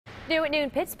New at noon,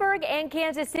 Pittsburgh and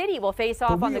Kansas City will face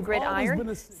off on the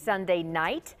gridiron Sunday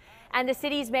night, and the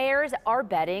city's mayors are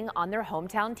betting on their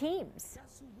hometown teams.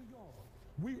 That's who we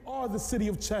are. We are the city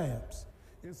of champs.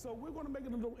 And so we're going to make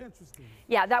it a little interesting.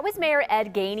 Yeah, that was Mayor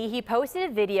Ed Gainey. He posted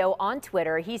a video on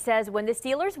Twitter. He says when the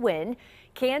Steelers win,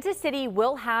 Kansas City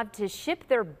will have to ship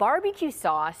their barbecue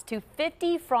sauce to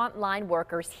 50 frontline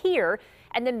workers here,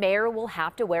 and the mayor will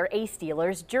have to wear a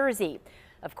Steelers jersey.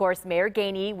 Of course, Mayor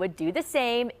Gainey would do the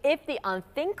same if the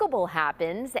unthinkable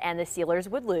happens and the Steelers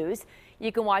would lose.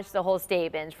 You can watch the whole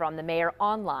statement from the mayor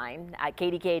online at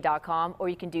KDKA.com, or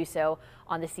you can do so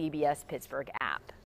on the CBS Pittsburgh app.